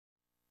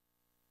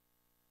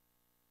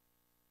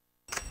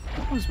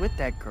was with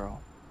that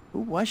girl? Who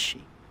was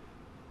she?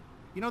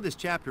 You know, this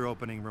chapter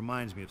opening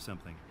reminds me of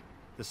something.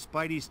 The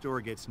Spidey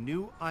store gets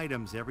new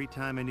items every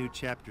time a new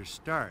chapter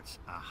starts.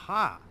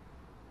 Aha!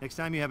 Next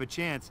time you have a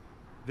chance,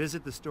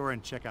 visit the store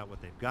and check out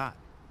what they've got.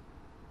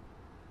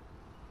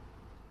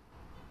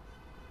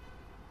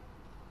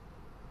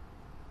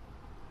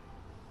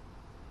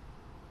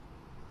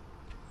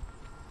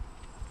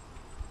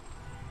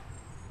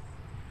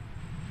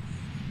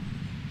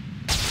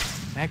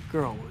 That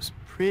girl was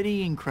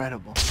pretty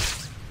incredible.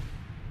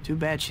 Too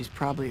bad she's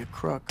probably a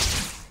crook.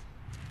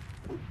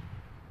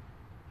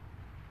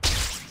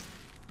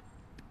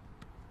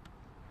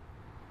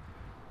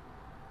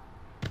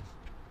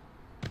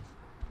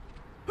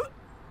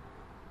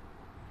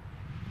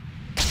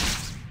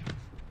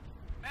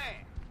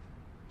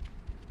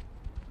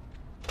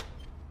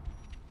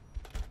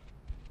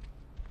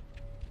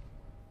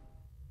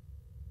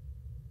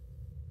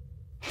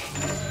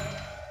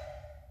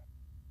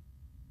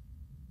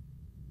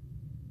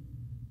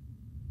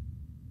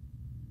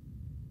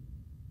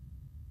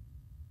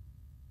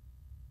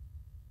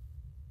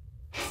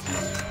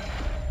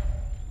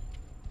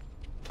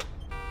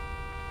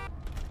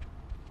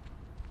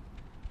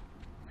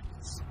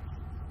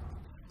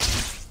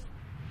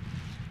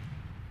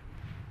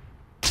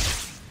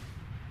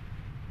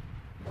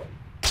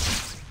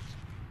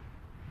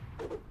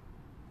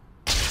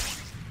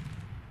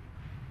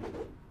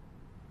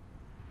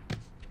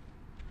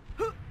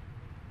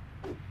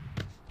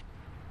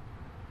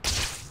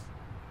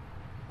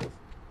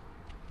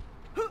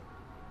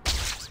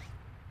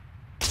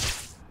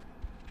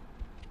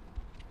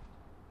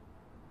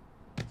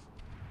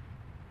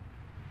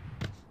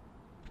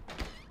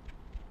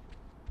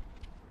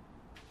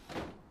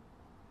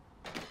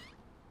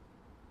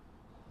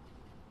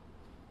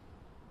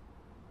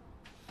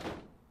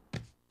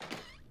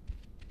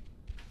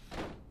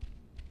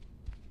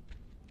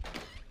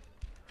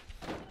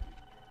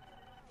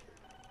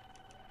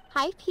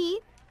 Hi,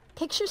 Pete.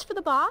 Pictures for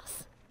the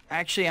boss?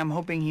 Actually, I'm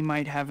hoping he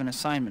might have an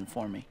assignment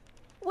for me.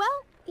 Well,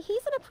 he's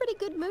in a pretty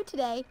good mood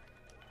today.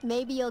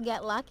 Maybe you'll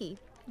get lucky.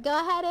 Go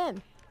ahead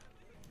in.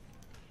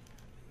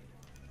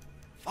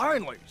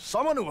 Finally,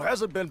 someone who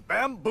hasn't been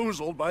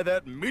bamboozled by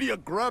that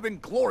media-grabbing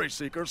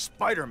glory-seeker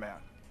Spider-Man.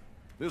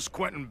 This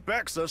Quentin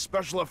Beck's a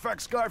special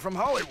effects guy from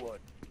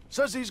Hollywood.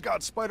 Says he's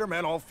got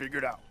Spider-Man all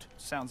figured out.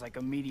 Sounds like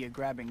a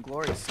media-grabbing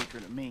glory seeker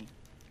to me.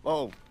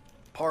 Oh,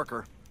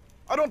 Parker.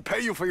 I don't pay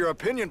you for your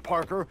opinion,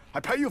 Parker.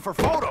 I pay you for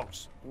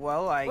photos.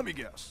 Well, Let me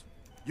guess.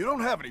 You don't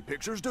have any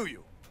pictures, do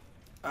you?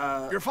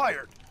 You're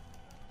fired.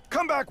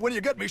 Come back when you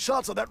get me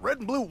shots of that red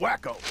and blue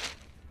wacko.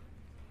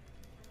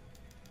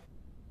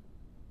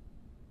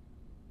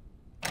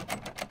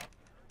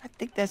 I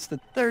think that's the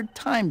third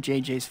time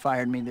JJ's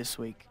fired me this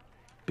week.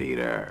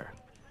 Peter,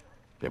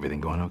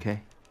 everything going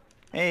okay?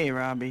 Hey,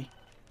 Robbie.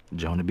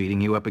 Jonah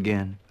beating you up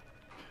again?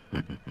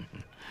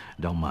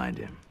 Don't mind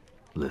him.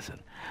 Listen,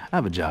 I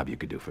have a job you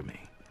could do for me.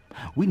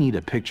 We need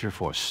a picture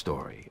for a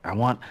story. I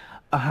want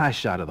a high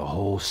shot of the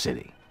whole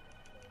city.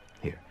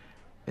 Here,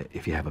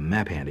 if you have a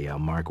map handy, I'll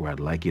mark where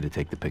I'd like you to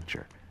take the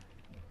picture.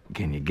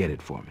 Can you get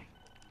it for me?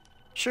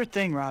 Sure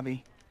thing,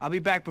 Robbie. I'll be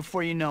back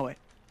before you know it.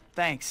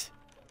 Thanks.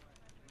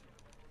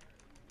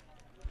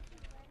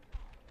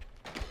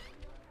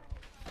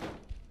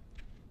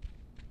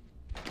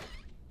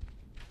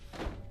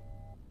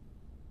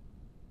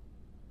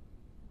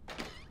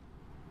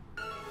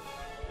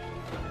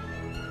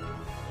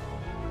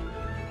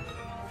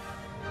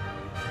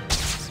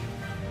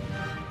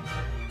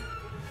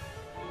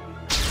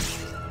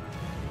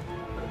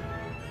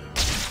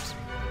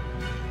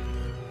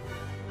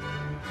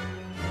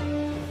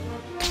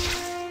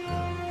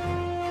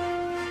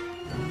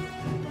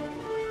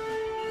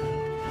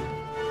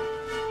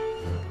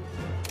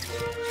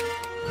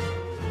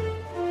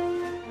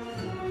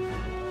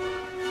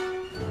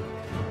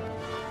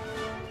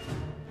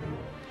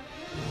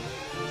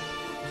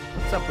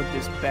 What's up with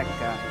this Beck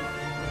guy?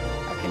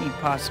 How can he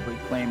possibly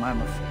claim I'm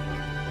a freak?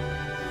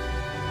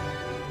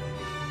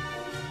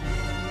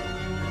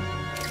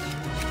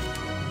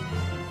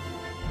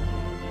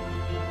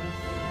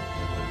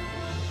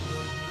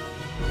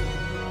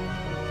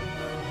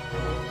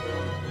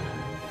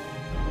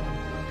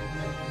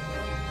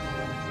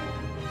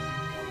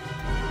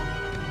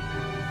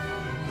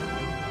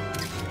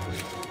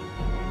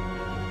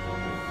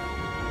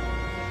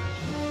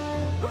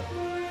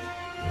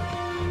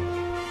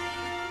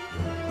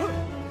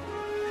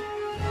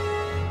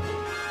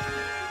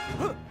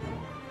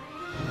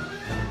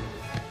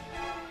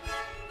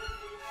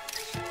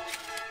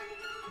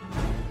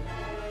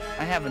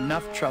 I have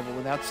enough trouble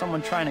without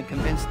someone trying to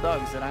convince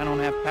thugs that I don't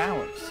have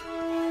powers.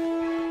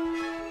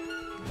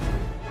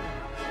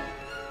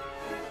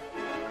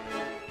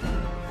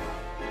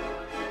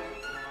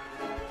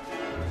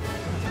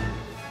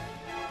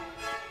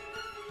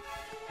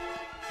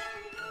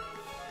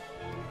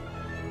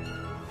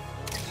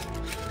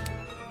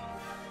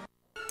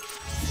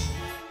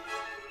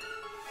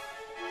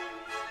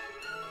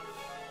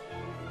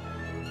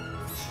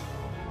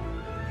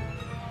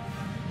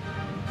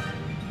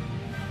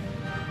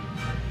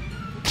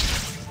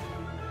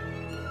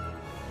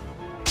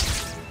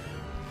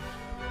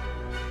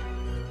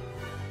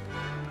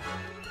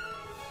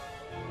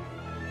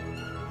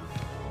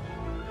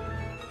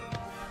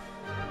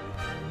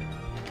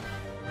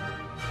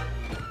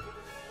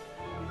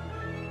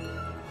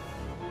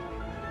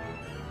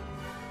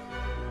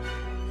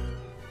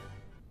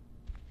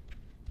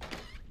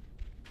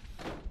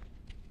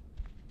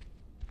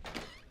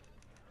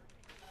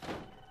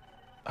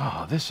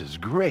 Oh, this is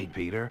great,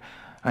 Peter.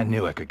 I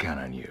knew I could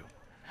count on you.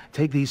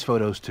 Take these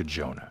photos to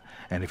Jonah,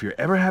 and if you're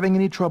ever having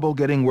any trouble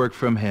getting work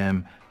from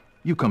him,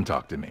 you come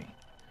talk to me.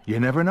 You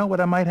never know what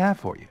I might have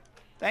for you.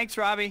 Thanks,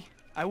 Robbie.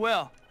 I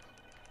will.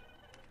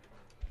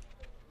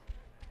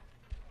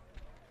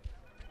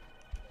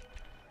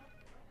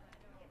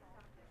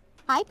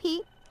 Hi,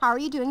 Pete. How are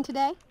you doing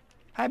today?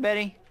 Hi,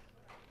 Betty.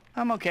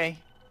 I'm okay.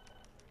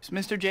 Is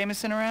Mr.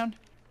 Jameson around?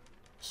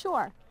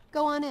 Sure.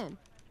 Go on in.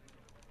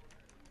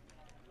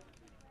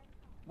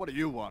 What do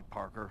you want,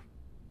 Parker?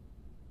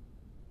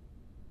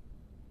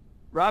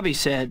 Robbie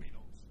said...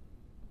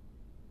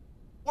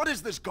 What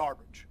is this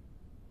garbage?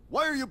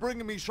 Why are you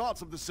bringing me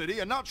shots of the city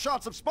and not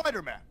shots of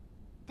Spider-Man?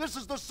 This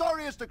is the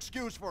sorriest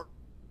excuse for...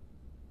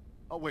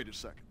 Oh, wait a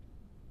second.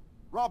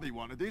 Robbie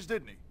wanted these,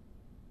 didn't he?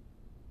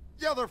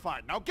 Yeah, they're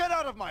fine. Now get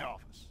out of my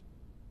office.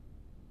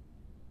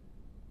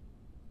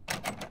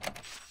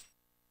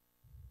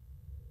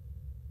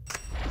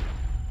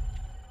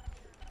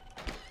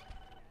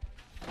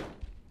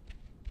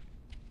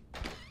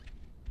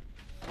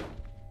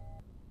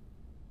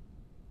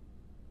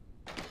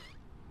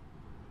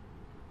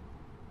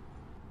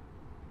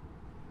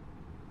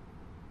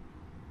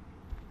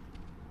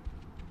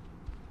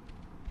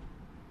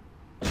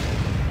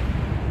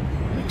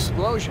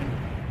 Explosion.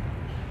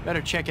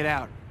 Better check it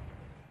out.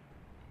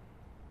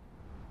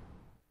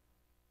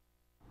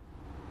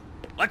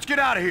 Let's get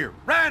out of here.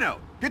 Rhino,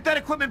 get that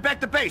equipment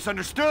back to base,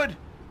 understood?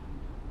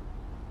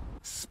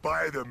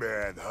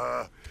 Spider-Man,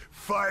 huh?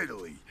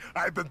 Finally,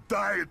 I've been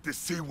dying to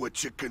see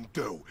what you can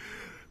do.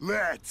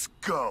 Let's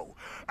go.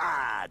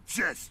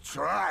 Just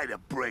try to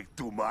break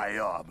through my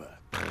armor.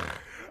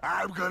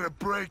 I'm gonna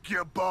break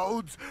your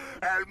bones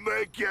and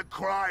make you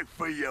cry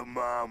for your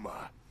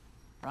mama.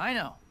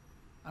 Rhino,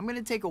 I'm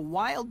gonna take a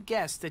wild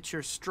guess that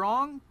you're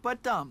strong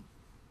but dumb.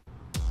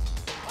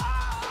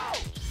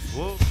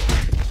 Whoa.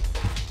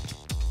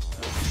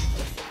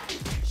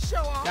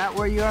 Got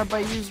where you are by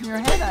using your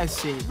head, I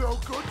see. No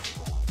good.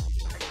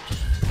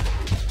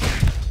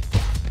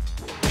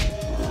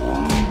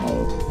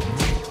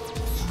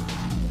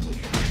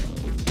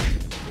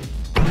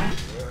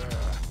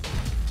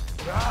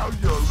 Now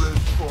you're in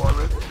for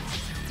it.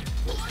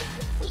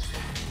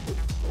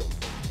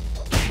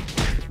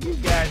 You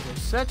guys are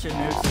such a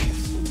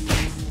nuisance.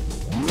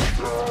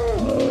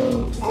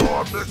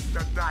 Oh,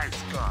 Mr.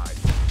 Nice Guy.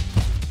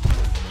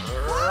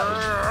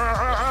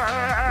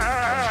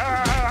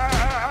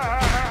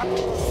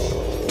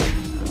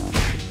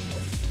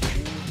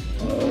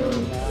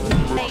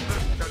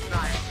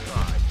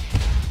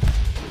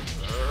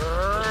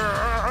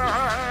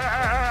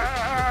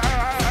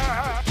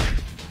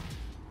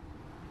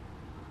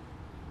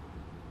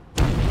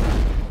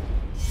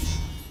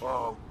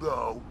 Oh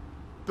no,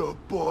 the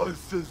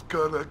boss is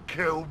gonna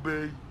kill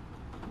me.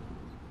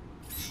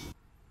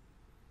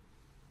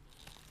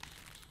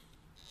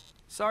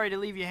 Sorry to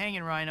leave you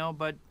hanging, Rhino,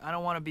 but I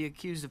don't want to be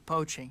accused of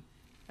poaching.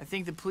 I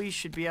think the police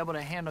should be able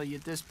to handle you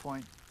at this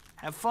point.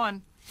 Have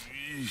fun.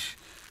 Jeez,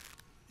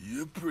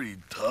 you're pretty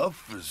tough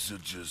for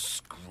such a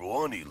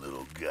scrawny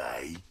little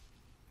guy.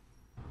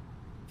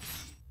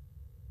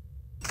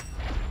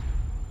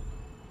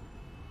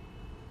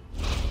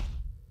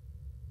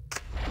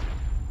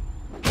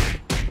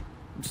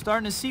 I'm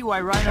starting to see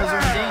why rhinos are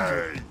in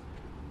danger.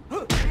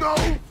 Hey! No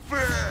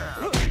fair!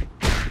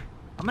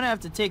 I'm gonna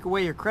have to take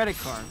away your credit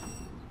card.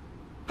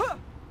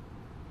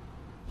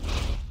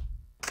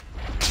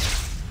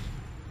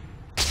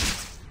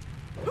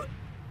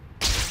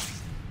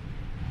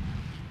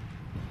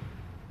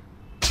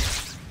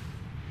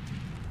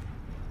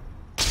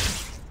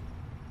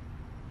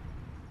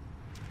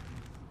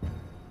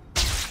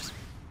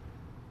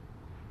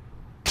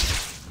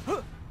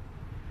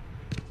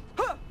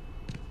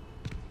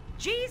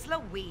 Jeez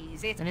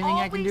Louise, it's Anything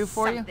I can do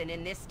for you? something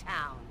in this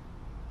town.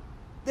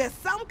 There's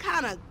some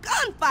kind of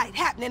gunfight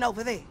happening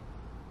over there.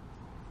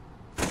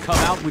 Come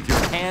out with your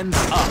hands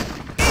up.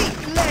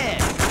 Eat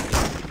lead!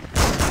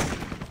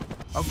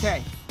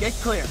 Okay, get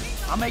clear.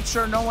 I'll make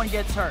sure no one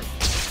gets hurt.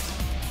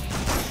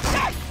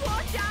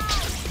 Watch out!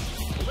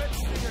 Let's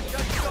see your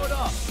gun showed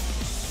up.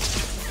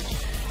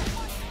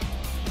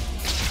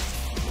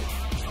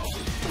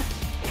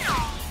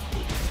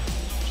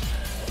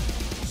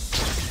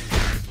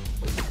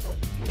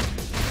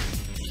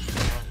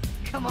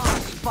 Come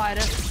on,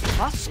 Spider.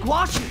 I'll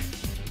squash you.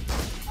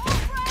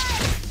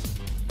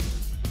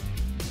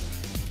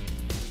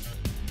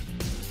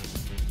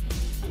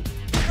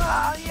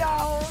 Oh,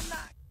 yo,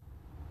 not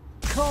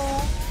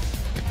cool.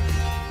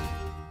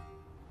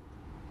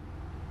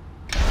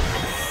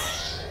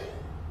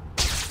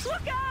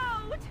 Look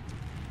out!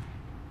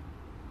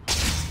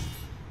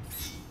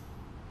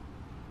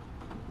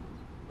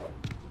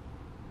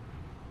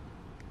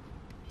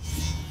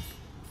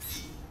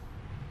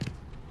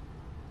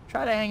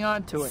 Try to hang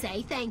on to it.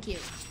 Say thank you.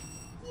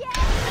 Yeah!